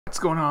What's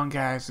going on,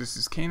 guys? This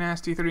is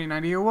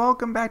KNasty3090 here.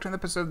 Welcome back to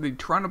another episode of the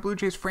Toronto Blue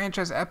Jays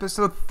franchise,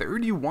 episode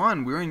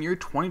 31. We're in year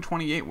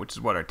 2028, which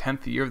is what, our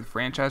 10th year of the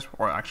franchise,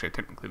 or actually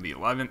technically the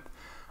 11th.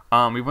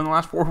 We've won the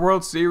last 4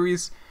 World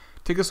Series.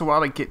 Took us a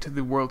while to get to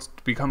the world,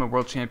 to become a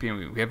world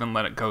champion. We haven't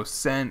let it go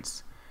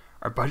since.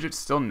 Our budget's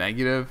still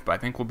negative, but I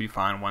think we'll be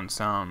fine once,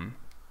 actually,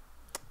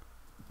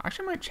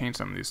 I might change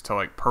some of these to,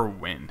 like, per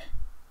win.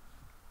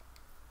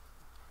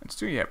 Let's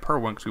do, yeah, per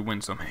win, because we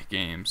win so many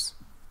games.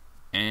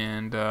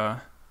 And,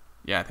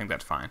 yeah, I think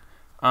that's fine.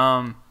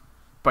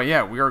 But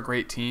yeah, we are a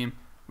great team.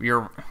 We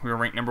are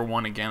ranked number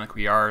 1 again, like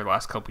we are the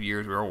last couple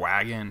years. We were a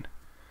wagon.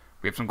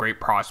 We have some great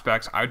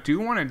prospects. I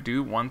do want to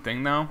do one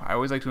thing though. I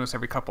always like doing this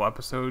every couple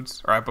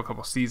episodes, or every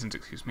couple seasons,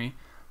 excuse me.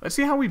 Let's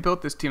see how we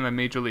built this team of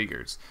major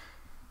leaguers.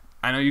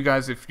 I know you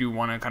guys, if you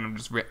want to kind of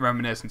just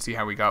reminisce and see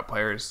how we got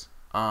players,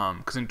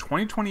 because in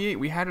 2028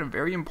 we had a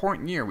very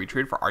important year. We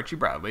traded for Archie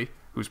Bradley,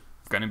 who's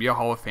going to be a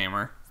Hall of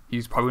Famer.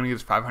 He's probably going to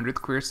get his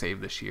 500th career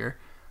save this year.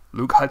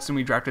 Luke Hudson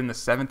we drafted in the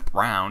 7th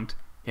round.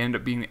 He ended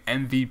up being the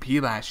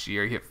MVP last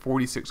year. He hit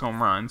 46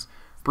 home runs.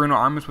 Bruno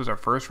Armas was our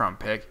first round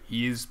pick.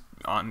 He's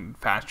on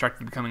fast track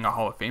to becoming a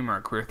Hall of Famer,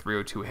 a career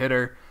 302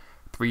 hitter,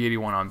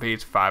 381 on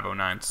base,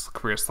 509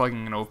 career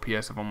slugging, an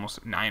OPS of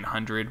almost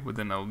 900 with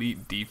an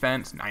elite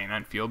defense,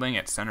 99 fielding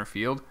at center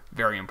field.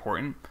 Very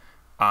important.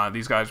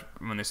 These guys,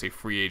 when they say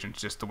free agents,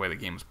 just the way the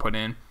game was put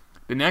in.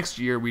 The next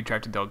year, we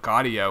drafted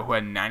Delgadio, who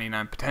had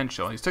 99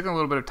 potential. He's taken a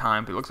little bit of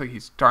time, but it looks like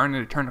he's starting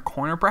to turn a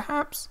corner,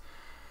 perhaps.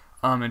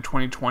 In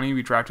 2020,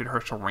 we drafted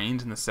Herschel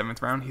Raines in the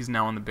 7th round. He's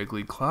now on the big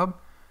league club.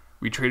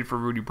 We traded for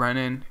Rudy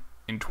Brennan.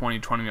 In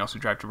 2020, we also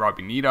drafted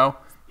Robbie Nito.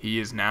 He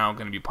is now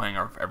going to be playing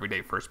our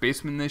everyday first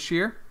baseman this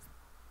year.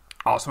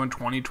 Also in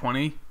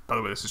 2020, by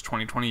the way, this is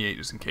 2028,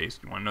 just in case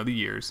you want to know the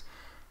years.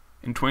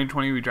 In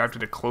 2020, we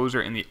drafted a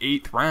closer in the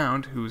 8th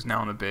round, who's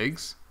now in the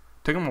bigs.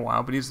 Took him a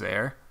while, but he's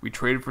there. We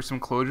traded for some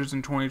closers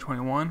in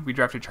 2021. We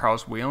drafted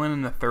Charles Whalen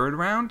in the 3rd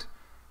round.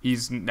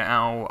 He's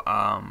now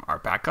our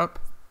backup.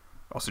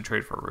 Also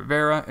traded for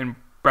Rivera. And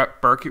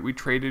Brett Burkett we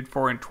traded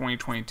for in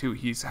 2022.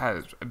 He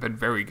has been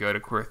very good, a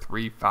career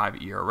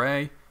 3.5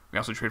 ERA. We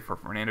also traded for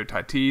Fernando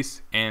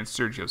Tatis and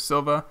Sergio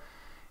Silva.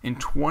 In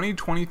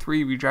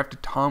 2023, we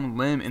drafted Tom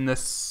Lim in the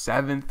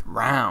 7th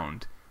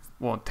round.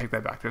 Well, take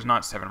that back. There's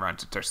not 7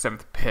 rounds. It's our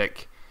 7th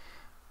pick.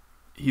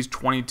 He's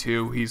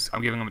 22.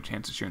 I'm giving him a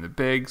chance this year in the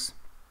bigs.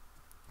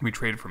 We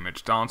traded for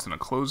Mitch Donaldson, a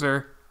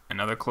closer,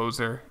 another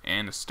closer,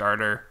 and a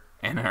starter,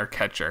 and our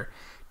catcher.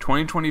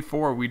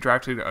 2024, we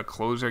drafted a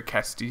closer,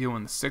 Castillo,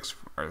 in the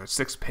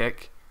 6th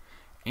pick,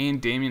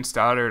 and Damian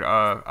Stoddard,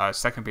 a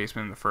second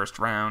baseman in the 1st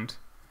round.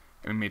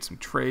 And we made some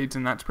trades,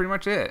 and that's pretty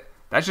much it.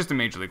 That's just the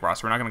major league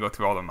roster. We're not going to go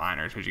through all the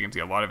minors, because you can see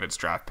a lot of it's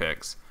draft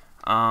picks.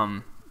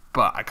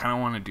 But I kind of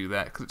want to do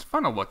that because it's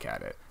fun to look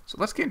at it. So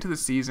let's get into the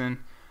season.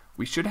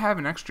 We should have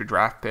an extra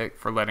draft pick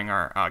for letting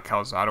our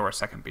Calzado, our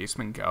second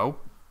baseman, go.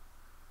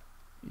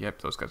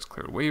 Yep, those guys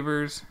cleared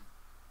waivers.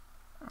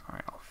 All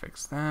right, I'll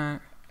fix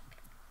that.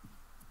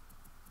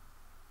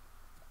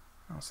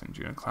 I'll send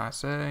you to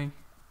Class A.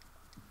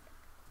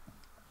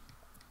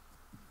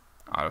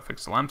 Auto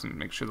fix the lamps and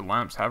make sure the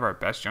lamps have our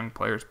best young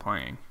players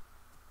playing.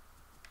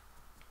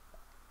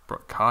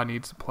 Brooke Codd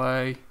needs to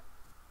play.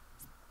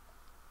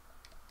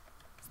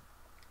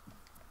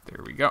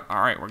 There we go.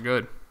 All right, we're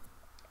good.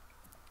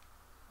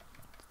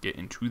 Get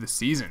into the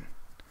season.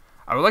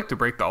 I would like to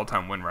break the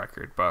all-time win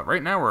record, but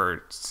right now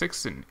we're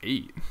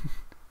 6-8.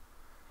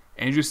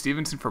 Andrew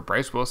Stevenson for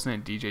Bryce Wilson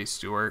and DJ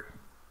Stewart.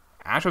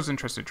 Astros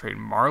interested to trade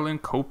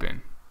Marlon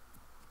Copin.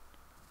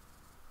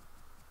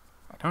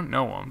 I don't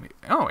know him.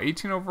 Oh,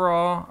 18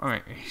 overall. All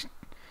right,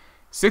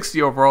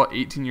 60 overall,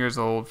 18 years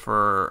old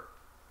for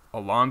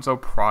Alonso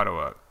Prado,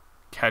 a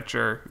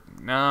catcher.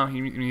 No,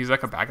 he's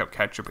like a backup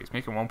catcher, but he's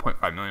making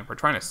 $1.5 million. We're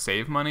trying to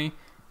save money,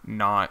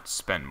 not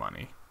spend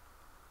money.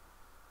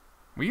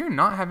 We are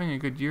not having a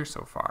good year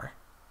so far.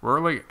 We're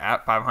like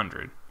at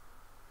 500.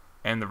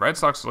 And the Red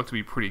Sox look to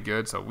be pretty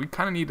good, so we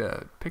kind of need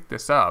to pick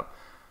this up.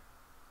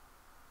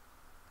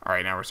 All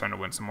right, now we're starting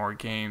to win some more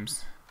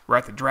games. We're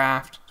at the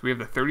draft. So we have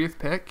the 30th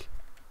pick.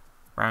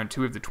 Round 2,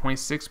 we have the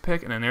 26th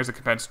pick. And then there's a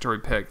compensatory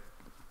pick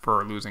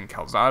for losing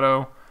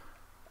Calzado.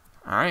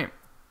 All right,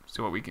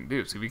 see what we can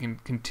do. See if we can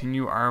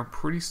continue our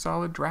pretty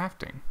solid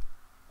drafting.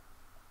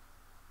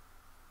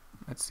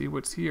 Let's see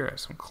what's here.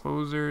 Some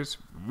closers.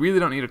 Really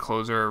don't need a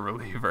closer or a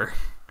reliever.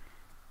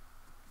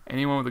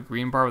 Anyone with a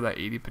green bar with that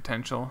 80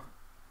 potential?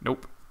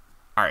 Nope.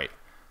 All right.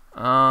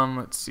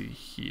 Let's see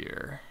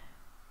here.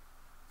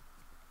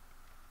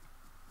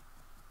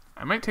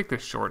 I might take the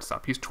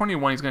shortstop. He's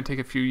 21. He's going to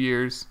take a few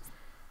years.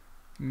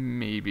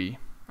 Maybe.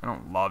 I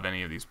don't love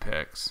any of these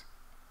picks.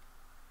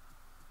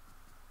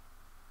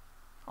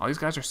 All these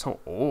guys are so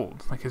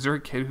old. Like, is there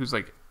a kid who's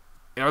like...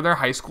 Are there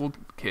high school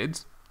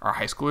kids? Are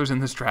high schoolers in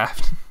this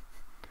draft?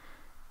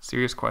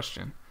 Serious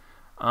question.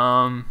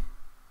 Yeah,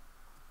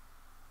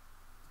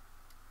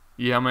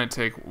 I'm going to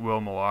take Will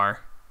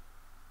Millar.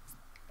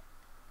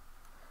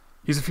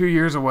 He's a few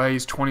years away.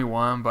 He's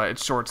 21, but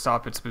it's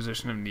shortstop. It's a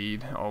position of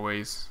need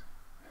always.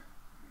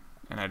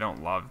 and I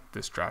don't love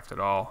this draft at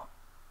all.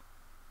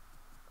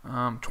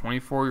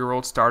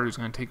 24-year-old starter who's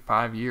going to take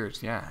 5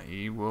 years. Yeah,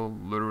 he will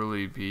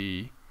literally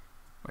be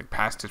like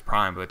past his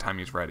prime by the time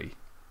he's ready.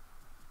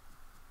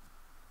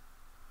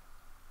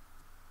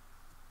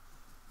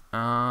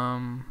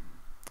 I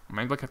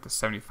might look at the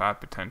 75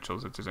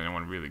 potentials if there's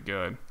anyone really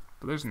good,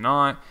 but there's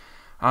not.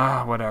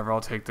 Whatever.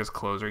 I'll take this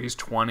closer. He's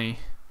 20.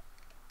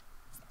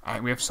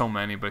 We have so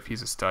many, but if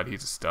he's a stud,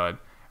 he's a stud.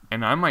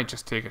 And I might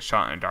just take a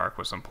shot in the dark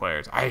with some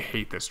players. I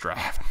hate this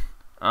draft.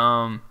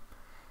 Tom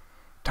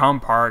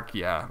Park,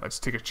 yeah, let's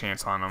take a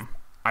chance on him.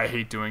 I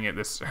hate doing it.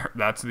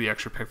 That's the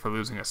extra pick for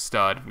losing a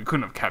stud. We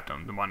couldn't have kept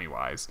him, the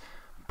money-wise.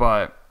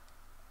 But,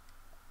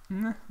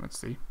 let's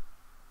see.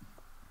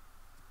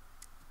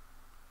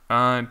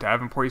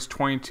 Davenport, he's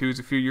 22. He's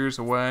a few years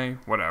away.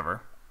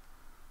 Whatever.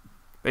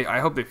 I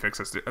hope they fix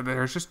this.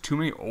 There's just too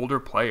many older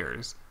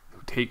players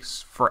who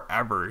takes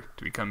forever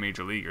to become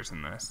major leaguers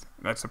in this.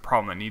 That's a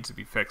problem that needs to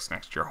be fixed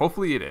next year.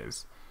 Hopefully it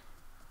is.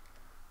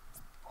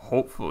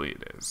 Hopefully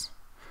it is.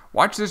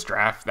 Watch this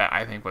draft that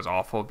I think was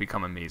awful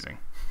become amazing.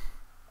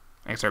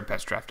 I think it's our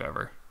best draft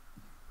ever.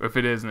 If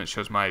it is, then it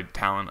shows my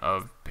talent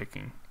of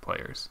picking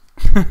players.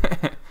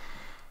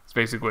 It's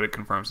basically what it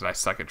confirms that I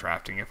suck at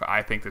drafting. If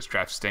I think this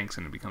draft stinks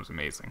and it becomes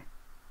amazing.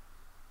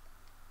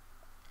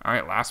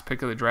 Alright, last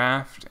pick of the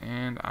draft,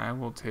 and I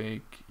will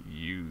take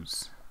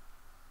Hughes.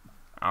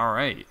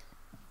 Alright.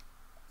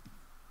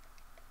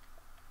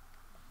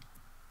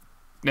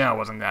 No, it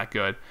wasn't that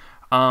good.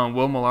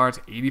 Will Millard's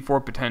 84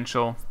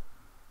 potential,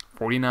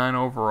 49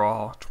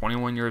 overall,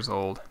 21 years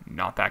old,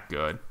 not that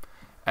good.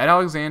 Ed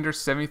Alexander,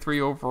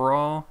 73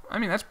 overall. I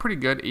mean, that's pretty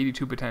good,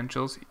 82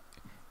 potentials.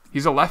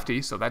 He's a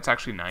lefty, so that's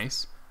actually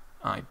nice.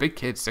 Big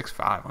kid,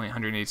 6'5", only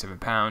 187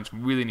 pounds.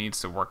 Really needs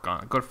to work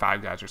on it. Go to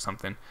Five Guys or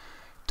something.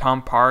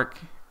 Tom Park,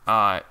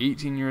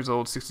 18 years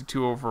old,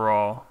 62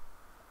 overall,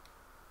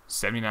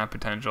 79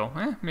 potential.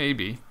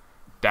 Maybe.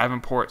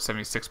 Davenport,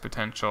 76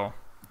 potential.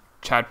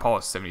 Chad Paul,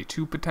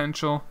 72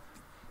 potential.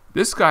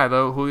 This guy,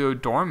 though, Julio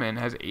Dorman,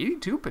 has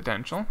 82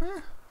 potential.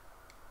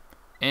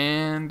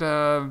 And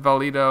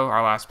Valido,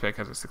 our last pick,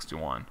 has a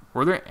 61.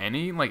 Were there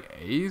any, like,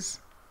 A's?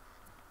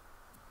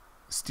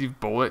 Steve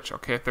Bullich,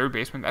 okay, third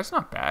baseman. That's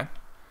not bad.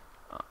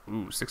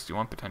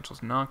 61 potential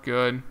is not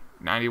good.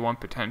 91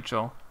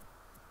 potential.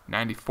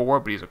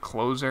 94, but he's a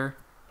closer.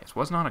 This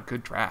was not a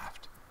good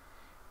draft.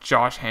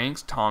 Josh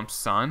Hanks, Tom's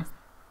son.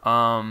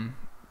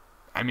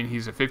 I mean,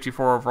 he's a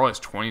 54 overall. He's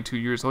 22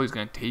 years old. He's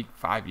going to take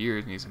 5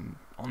 years, and he's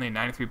only a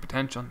 93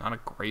 potential. Not a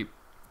great,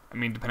 I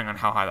mean, depending on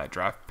how high that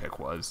draft pick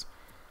was.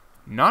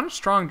 Not a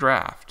strong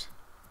draft.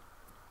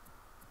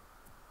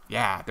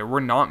 Yeah, there were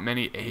not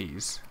many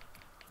A's.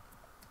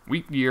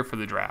 Weak year for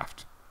the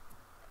draft.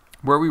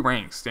 Where are we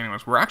ranked,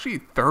 standing-wise? We're actually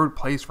third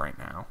place right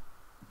now.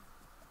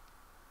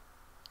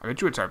 I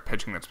bet you it's our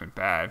pitching that's been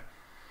bad.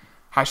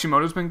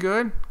 Hashimoto's been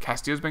good.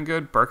 Castillo's been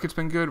good. Burkett's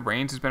been good.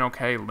 Raines has been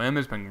okay. Lim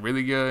has been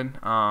really good.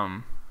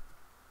 Bullpen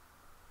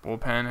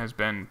has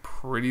been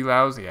pretty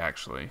lousy,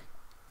 actually.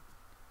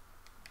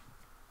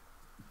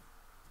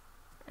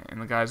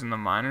 And the guys in the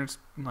minors,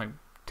 like,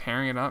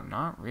 tearing it up?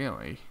 Not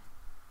really.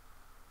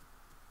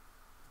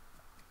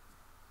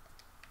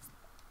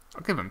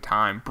 I'll give him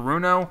time.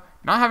 Bruno,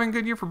 not having a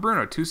good year for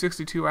Bruno.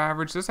 262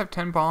 average. Does have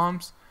 10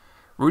 bombs.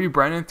 Rudy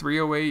Brennan,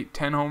 308,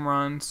 10 home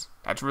runs.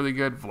 That's really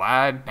good.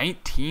 Vlad,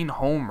 19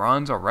 home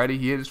runs already.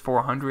 He hit his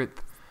 400th.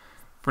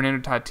 Fernando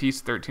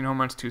Tatis, 13 home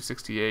runs,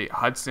 268.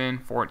 Hudson,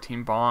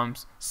 14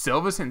 bombs.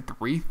 Silvason,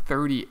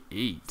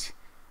 338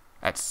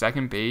 at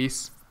second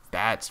base.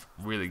 That's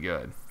really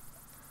good.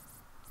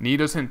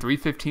 Nito's in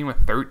 315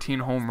 with 13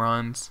 home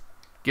runs.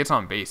 Gets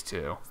on base,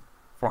 too.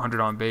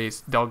 400 on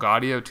base.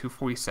 Delgadio,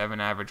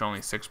 247 average,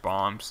 only 6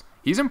 bombs.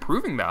 He's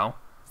improving, though.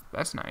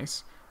 That's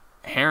nice.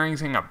 Herring's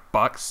hitting a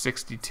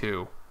 $162.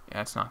 Yeah,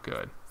 that's not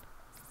good.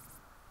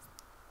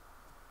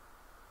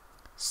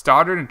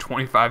 Stoddard in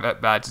 25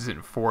 at-bats is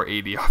hitting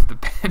 480 off the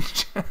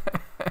bench.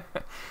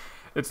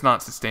 It's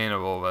not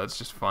sustainable, but it's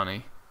just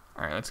funny.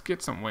 All right, let's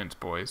get some wins,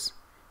 boys.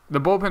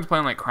 The bullpen's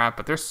playing like crap,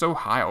 but they're so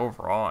high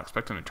overall. I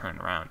expect them to turn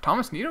it around.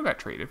 Thomas Nido got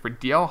traded for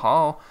DL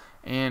Hall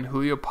and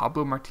Julio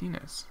Pablo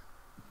Martinez.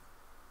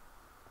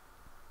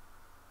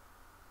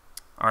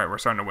 All right, we're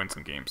starting to win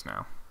some games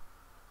now.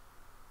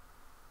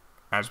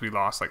 As we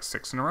lost like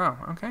 6 in a row.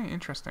 Okay,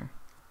 interesting.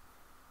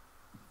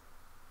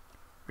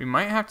 We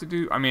might have to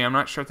do, I mean, I'm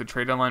not sure at the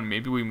trade deadline,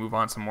 maybe we move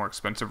on some more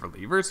expensive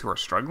relievers who are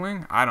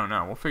struggling. I don't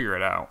know. We'll figure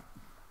it out.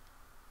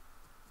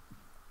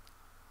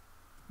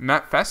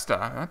 Matt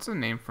Festa, that's a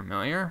name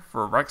familiar,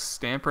 for Rex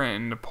Stamper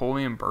and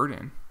Napoleon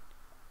Burden.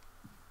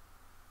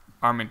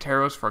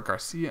 Armenteros for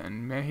Garcia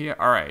and Mejia.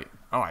 All right.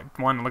 Oh, I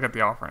wanted to look at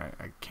the offer.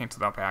 I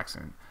canceled out by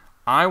accident.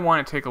 I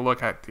want to take a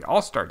look at the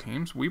All-Star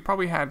teams. We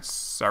probably had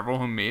several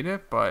who made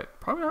it, but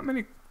probably not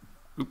many.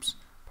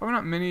 Probably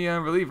not many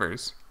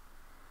relievers.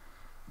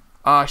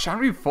 Sean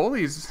Reed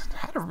Foley's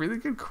had a really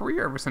good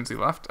career ever since he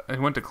left. He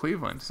went to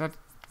Cleveland. He's had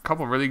a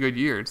couple of really good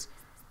years.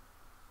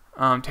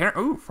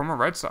 Tanner, from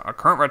a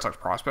current Red Sox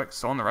prospect,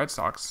 still in the Red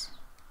Sox.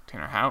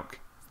 Tanner Houck.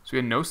 So we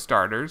had no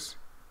starters.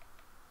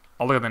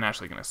 I'll look at the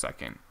National League in a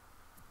second.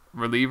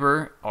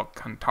 Reliever,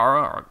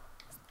 Alcantara,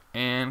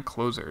 and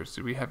closers.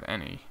 Did we have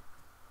any?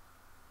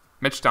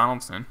 Mitch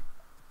Donaldson.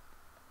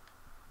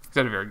 He's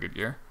had a very good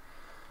year.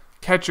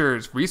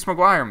 Catchers, Reese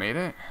McGuire made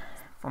it.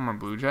 Former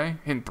Blue Jay.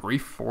 Hitting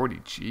 340.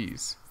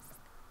 Jeez.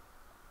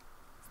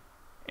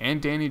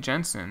 And Danny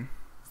Jensen.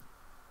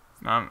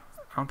 I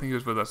don't think he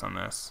was with us on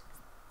this.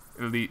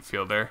 Elite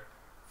fielder.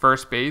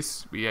 First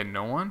base, we had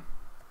no one.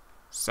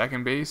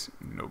 Second base,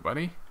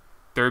 nobody.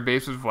 Third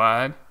base was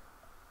Vlad.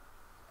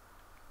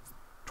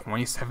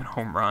 27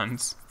 home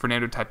runs.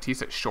 Fernando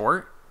Tatis at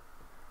short.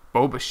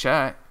 Bo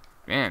Bichette.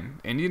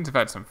 Man, Indians have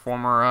had some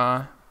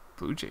former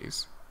Blue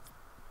Jays.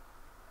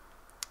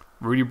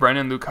 Rudy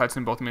Brennan, Luke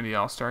Hudson both made the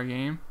All-Star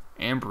game.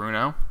 And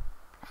Bruno.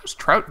 How's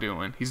Trout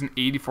doing? He's an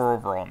 84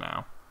 overall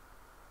now.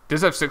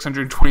 Does have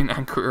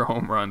 629 career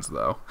home runs,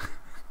 though.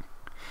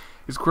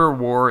 His career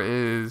WAR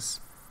is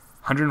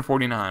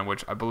 149,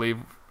 which I believe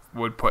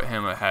would put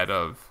him ahead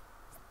of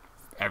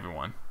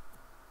everyone.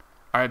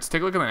 All right, let's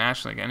take a look at the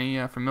National League.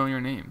 Any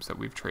familiar names that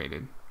we've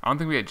traded? I don't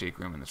think we had Jake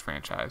Groom in this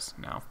franchise.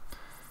 No.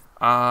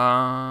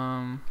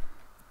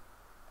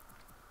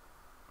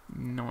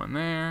 No one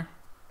there.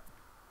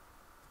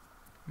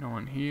 No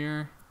one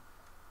here.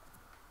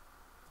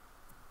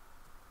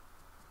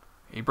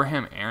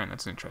 Abraham Aaron.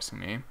 That's an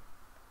interesting name.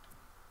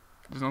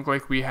 Doesn't look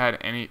like we had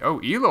any.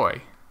 Oh,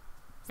 Eloy.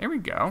 There we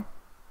go.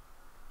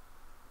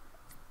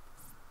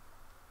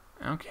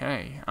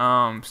 Okay.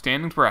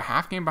 Standings, we're a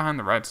half game behind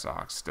the Red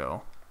Sox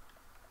still.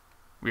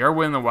 We are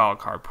winning the wild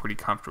card pretty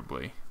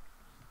comfortably.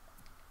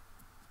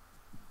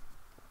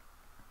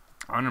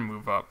 I'm going to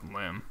move up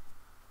Lim.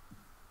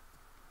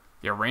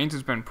 Yeah, Reigns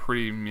has been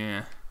pretty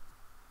meh.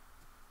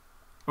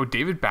 Oh,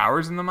 David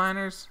Bauer's in the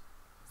minors?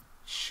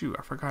 Shoot,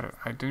 I forgot it.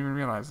 I didn't even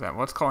realize that.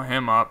 Let's call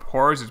him up.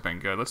 Horace has been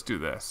good. Let's do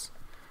this.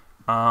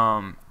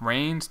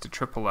 Reigns to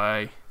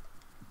AAA.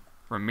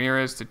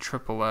 Ramirez to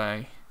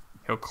AAA.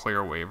 He'll clear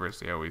waivers.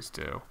 They always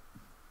do.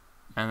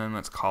 And then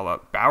let's call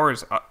up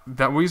Bauer's.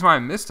 The reason why I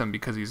missed him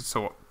because he's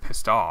so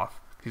pissed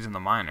off. He's in the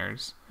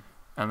minors.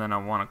 And then I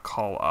want to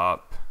call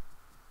up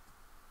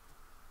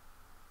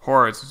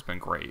Horace has been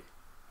great.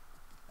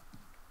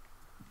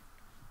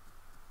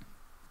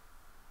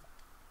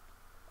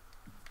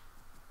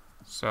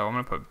 So I'm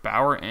going to put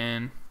Bauer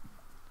in.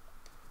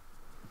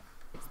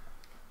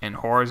 And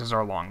Horace is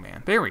our long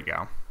man. There we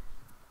go.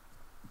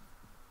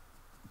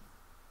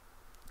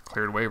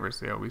 Cleared waivers.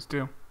 They always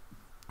do.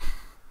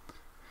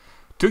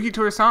 Touki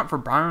Toussaint for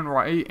Byron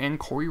White and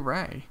Corey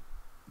Ray.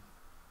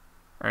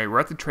 All right,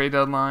 we're at the trade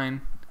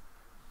deadline.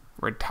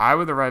 We're tied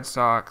with the Red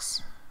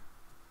Sox.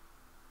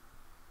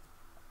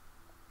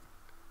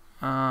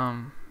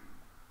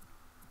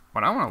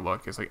 What I want to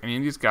look is like any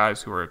of these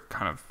guys who are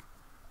kind of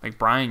like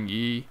Brian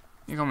Yee.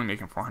 He's only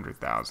making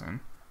 $400,000.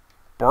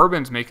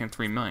 Bourbon's making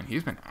 $3 million.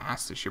 He's been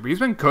ass this year, but he's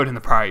been good in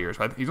the prior years.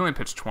 He's only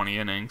pitched 20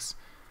 innings.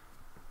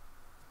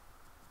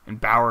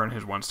 And Bauer in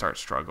his one start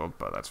struggled,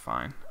 but that's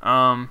fine.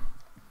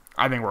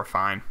 I think we're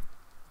fine.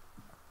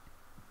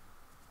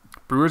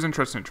 Brewers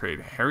interested in trade.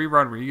 Harry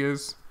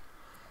Rodriguez,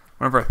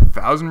 one of our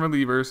 1,000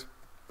 relievers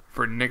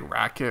for Nick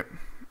Rackett,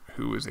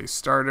 who is a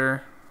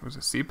starter, who's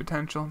a C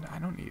potential. I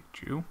don't need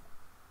you.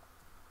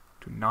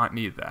 Do not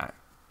need that.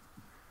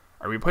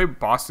 All right, we play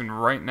Boston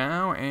right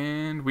now,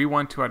 and we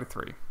won 2 out of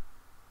 3.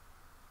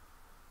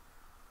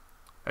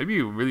 That'd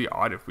be really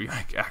odd if we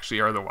actually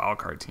are the wild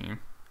card team.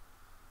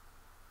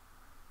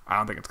 I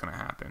don't think it's going to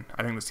happen.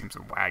 I think this team's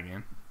a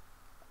wagon.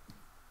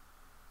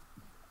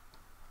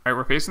 All right,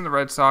 we're facing the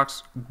Red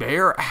Sox.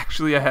 They're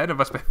actually ahead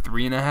of us by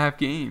 3.5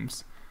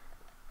 games.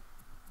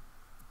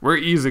 We're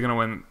easily going to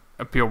win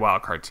a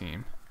wild card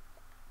team.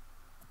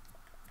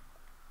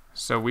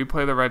 So we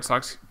play the Red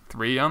Sox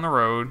 3 on the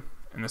road,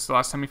 and this is the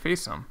last time we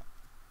face them.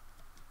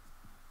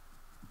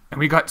 And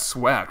we got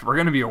swept. We're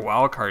going to be a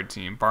wild card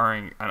team,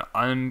 barring an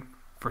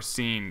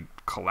unforeseen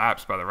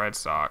collapse by the Red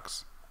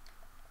Sox.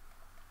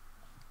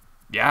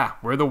 Yeah,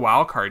 we're the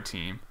wild card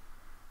team.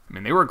 I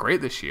mean, they were great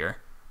this year.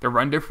 Their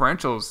run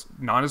differential's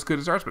not as good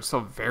as ours, but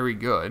still very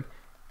good.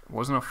 It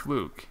wasn't a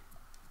fluke.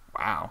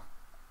 Wow.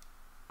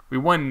 We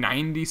won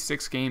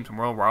 96 games and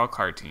we're a wild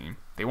card team.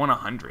 They won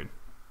 100.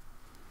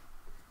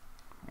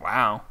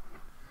 Wow.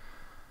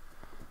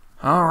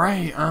 All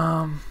right.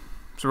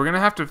 So we're going to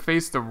have to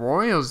face the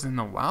Royals in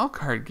the wild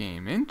card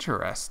game.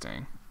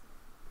 Interesting.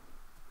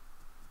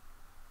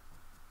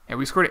 Yeah,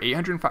 we scored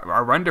 805.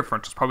 Our run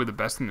differential is probably the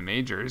best in the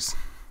majors.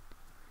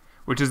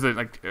 Which is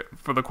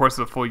for the course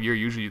of the full year,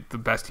 usually the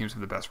best teams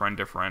have the best run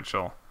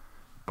differential.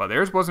 But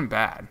theirs wasn't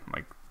bad.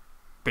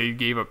 They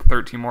gave up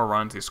 13 more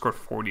runs. They scored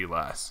 40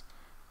 less.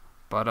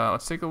 But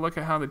let's take a look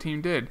at how the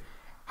team did.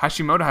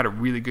 Hashimoto had a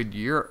really good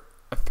year,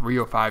 a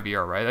 3.05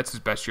 ERA. That's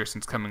his best year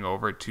since coming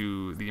over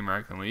to the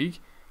American League.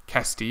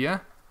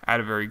 Castilla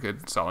had a very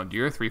good, solid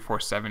year,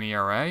 3.47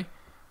 ERA.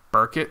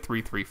 Burkett,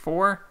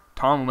 3.34.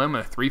 Tom Lim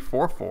with a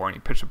 3.44, and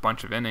he pitched a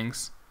bunch of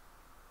innings.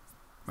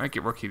 Might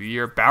get Rookie of the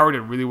Year. Bauer did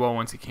really well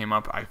once he came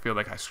up. I feel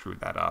like I screwed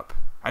that up.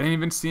 I didn't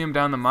even see him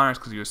down the minors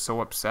because he was so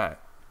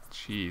upset.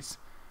 Jeez.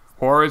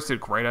 Horace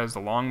did great as the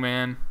long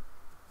man.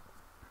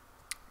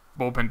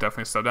 bullpen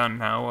definitely slowed down.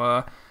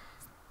 Now,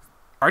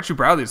 Archie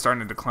Bradley is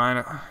starting to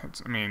decline.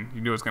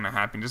 You knew it was going to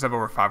happen. He just have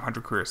over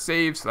 500 career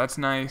saves, so that's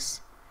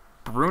nice.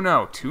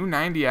 Bruno,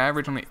 290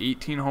 average, only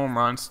 18 home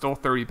runs, still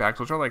 30 backs,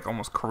 which are like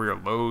almost career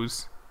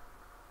lows.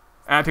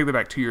 And I take that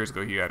back 2 years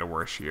ago, he had a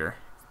worse year.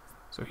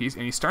 So he's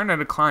starting to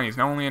decline. He's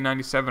now only a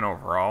 97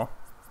 overall.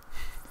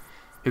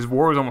 His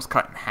WAR was almost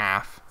cut in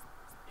half.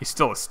 He's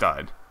still a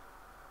stud.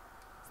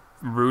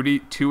 Rudy,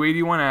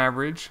 281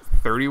 average,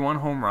 31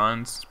 home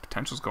runs. His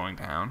potential's going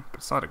down,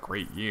 but still had a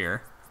great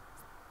year.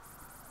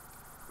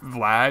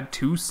 Vlad,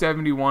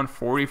 271,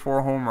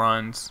 44 home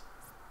runs.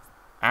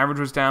 Average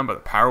was down, but the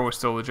power was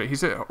still legit.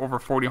 He's hit over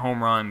 40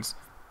 home runs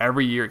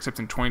every year, except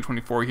in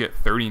 2024 he hit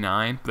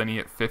 39, but then he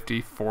hit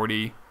 50,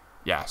 40.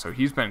 Yeah, so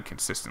he's been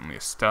consistently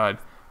a stud.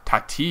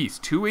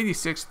 Tatis,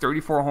 286,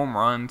 34 home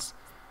runs.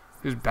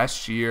 His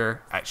best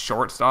year at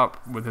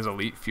shortstop with his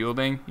elite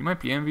fielding. He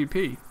might be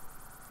MVP.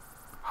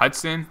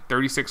 Hudson,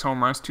 36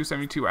 home runs,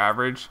 272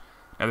 average.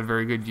 Another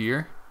very good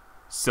year.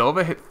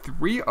 Silva hit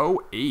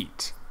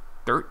 308.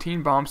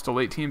 13 bombs, still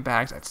 18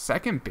 bags. At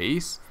second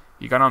base,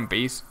 he got on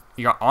base,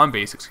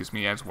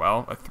 as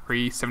well. A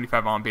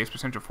 375 on base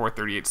percentage of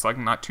 438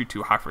 slugging. Not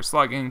too high for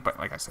slugging, but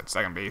like I said,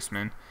 second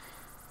baseman.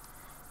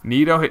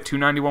 Nito hit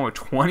 291 with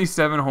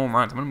 27 home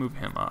runs. I'm going to move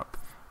him up.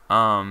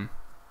 Wow,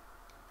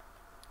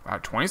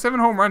 27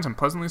 home runs. I'm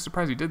pleasantly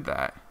surprised he did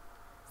that.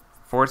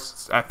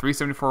 Forced at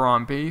 374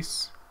 on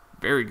base.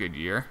 Very good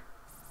year.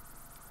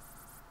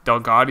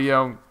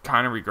 Delgado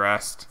kind of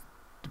regressed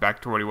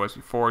back to what he was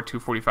before.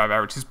 245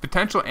 average. His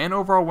potential and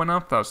overall went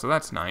up, though, so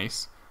that's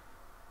nice.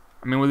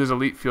 With his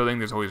elite fielding,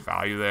 there's always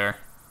value there.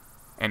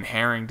 And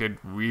Herring did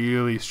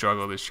really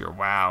struggle this year.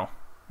 Wow.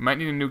 Might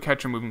need a new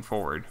catcher moving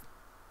forward.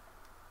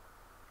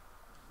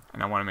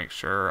 And I want to make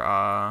sure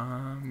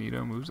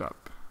Nito moves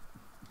up.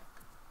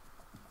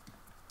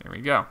 There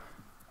we go.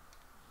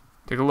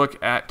 Take a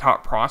look at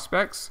top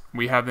prospects.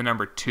 We have the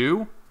number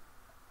 2,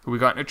 who we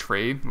got in a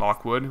trade,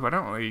 Lockwood, who I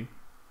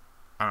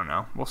don't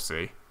know. We'll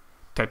see.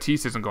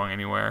 Tatis isn't going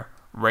anywhere.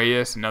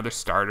 Reyes, another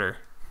starter.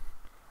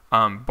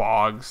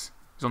 Boggs,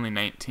 he's only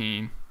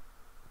 19.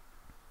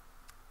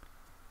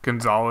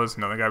 Gonzalez,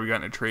 another guy we got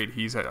in a trade.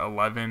 He's at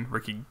 11.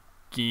 Ricky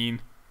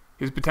Geen.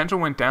 His potential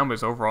went down, but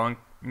his overall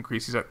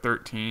increase, he's at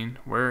 13.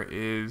 Where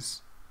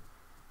is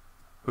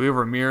Julio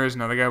Ramirez,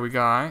 another guy we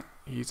got?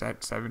 He's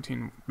at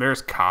 17.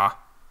 There's Ka.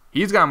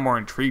 He's got more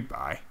intrigued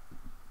by.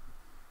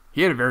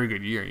 He had a very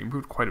good year. He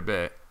improved quite a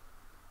bit.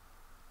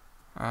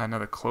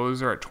 Another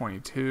closer at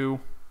 22.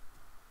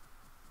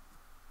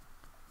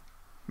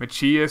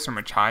 Machias,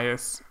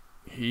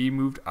 he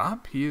moved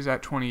up. He is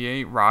at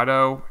 28.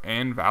 Rado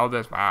and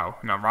Valdez. Wow.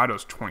 Now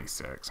Rado's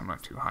 26. I'm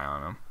not too high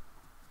on him.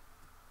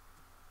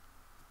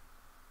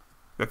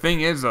 The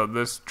thing is, though,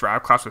 this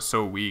draft class was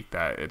so weak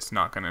that it's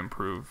not going to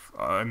improve.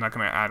 Not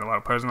going to add a lot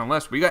of players on the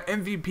list. We got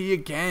MVP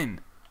again.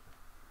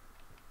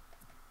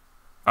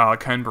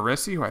 Ken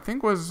Barisi, who I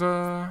think was,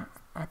 I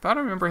thought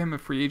I remember him a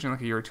free agent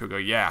like a year or two ago.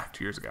 Yeah,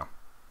 2 years ago.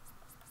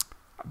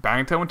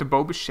 Bangton went to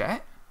Bo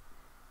Bichette.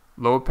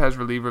 Lopez,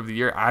 reliever of the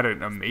year, added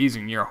an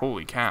amazing year.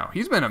 Holy cow.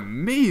 He's been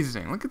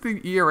amazing. Look at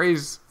the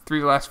ERAs the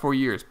last 4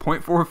 years.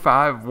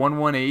 0.45,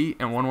 118,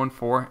 and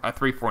 114. A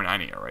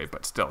 3.49 ERA,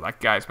 but still,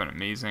 that guy's been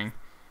amazing.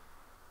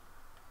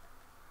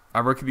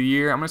 Rookie of the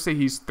year, I'm going to say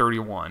he's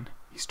 31.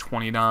 He's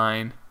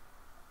 29.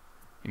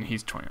 And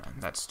he's 29.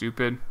 That's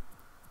stupid.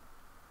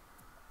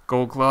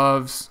 Gold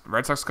Gloves.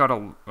 Red Sox got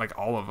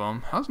all of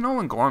them. How's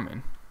Nolan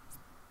Gorman?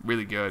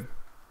 Really good.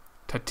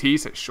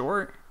 Tatis at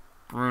short.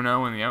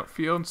 Bruno in the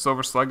outfield.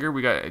 Silver Slugger,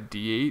 we got a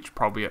DH,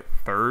 probably at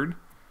third.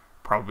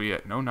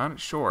 Not at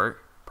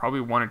short.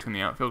 Probably 1 or 2 in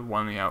the outfield,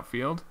 1 in the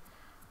outfield.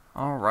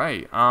 All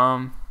right.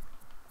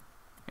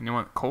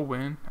 Anyone?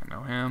 Colwyn, I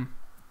know him.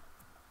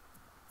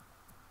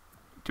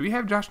 Do we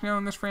have Josh Nail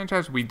in this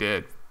franchise? We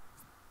did.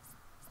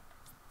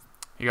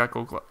 He got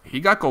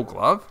Gold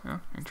Glove. Yeah,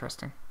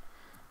 interesting.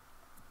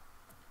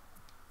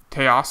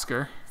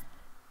 Teoscar.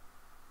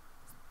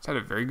 He's had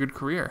a very good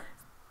career.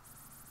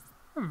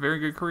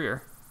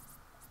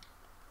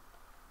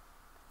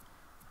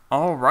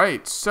 All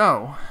right,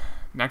 so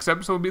next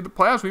episode will be the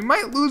playoffs. We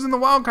might lose in the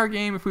wild card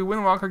game. If we win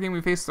the wild card game,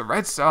 we face the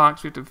Red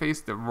Sox. We have to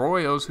face the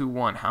Royals, who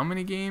won how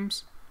many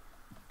games?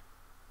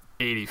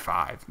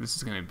 85. This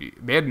is going to be...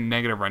 They had a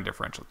negative run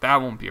differential. That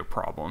won't be a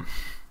problem.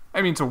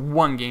 It's a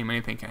one game.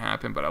 Anything can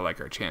happen, but I like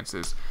our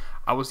chances.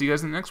 I will see you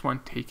guys in the next one.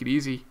 Take it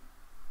easy.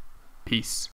 Peace.